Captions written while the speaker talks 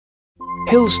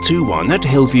Hills 21 at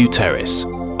Hillview Terrace,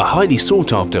 a highly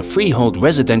sought-after freehold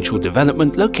residential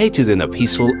development located in a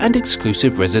peaceful and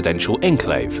exclusive residential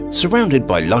enclave, surrounded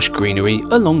by lush greenery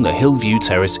along the Hillview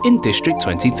Terrace in District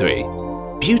 23.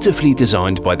 Beautifully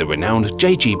designed by the renowned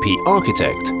JGP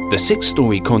Architect, the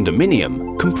 6-story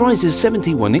condominium comprises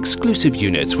 71 exclusive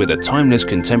units with a timeless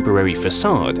contemporary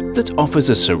facade that offers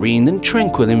a serene and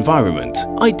tranquil environment,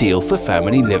 ideal for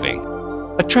family living.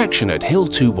 Attraction at Hill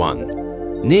 21.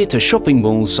 Near to shopping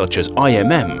malls such as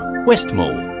IMM, West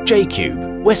Mall,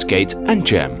 J-Cube, Westgate and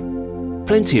Gem.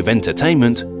 Plenty of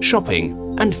entertainment,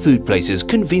 shopping and food places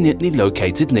conveniently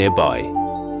located nearby.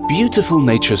 Beautiful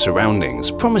nature surroundings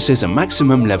promises a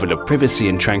maximum level of privacy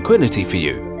and tranquility for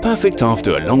you, perfect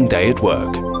after a long day at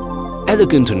work.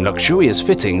 Elegant and luxurious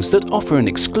fittings that offer an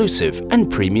exclusive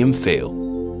and premium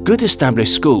feel. Good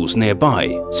established schools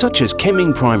nearby such as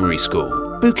Keming Primary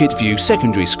School, Bukit View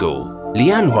Secondary School,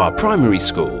 Lianhua Primary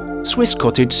School, Swiss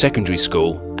Cottage Secondary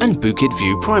School and Bukit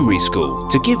View Primary School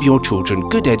to give your children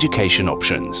good education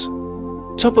options.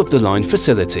 Top-of-the-line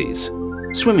facilities,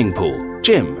 swimming pool,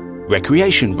 gym,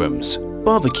 recreation rooms,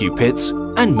 barbecue pits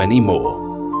and many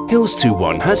more. Hills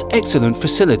 21 has excellent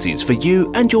facilities for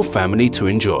you and your family to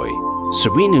enjoy.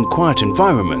 Serene and quiet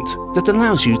environment that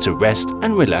allows you to rest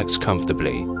and relax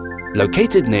comfortably.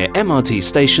 Located near MRT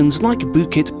stations like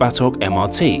Bukit Batok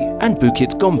MRT and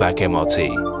Bukit Gombak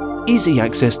MRT. Easy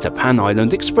access to Pan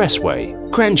Island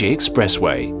Expressway, Kranji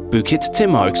Expressway, Bukit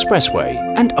Timah Expressway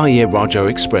and Ayer Rajah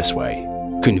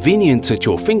Expressway. Convenient at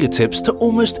your fingertips to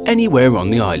almost anywhere on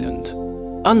the island.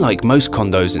 Unlike most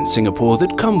condos in Singapore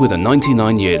that come with a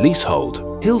 99-year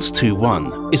leasehold, Hills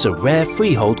 21 is a rare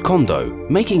freehold condo,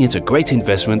 making it a great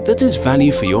investment that is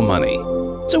value for your money.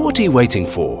 So what are you waiting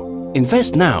for?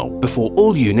 Invest now before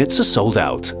all units are sold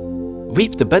out.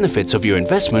 Reap the benefits of your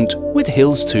investment with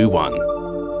Hills 21.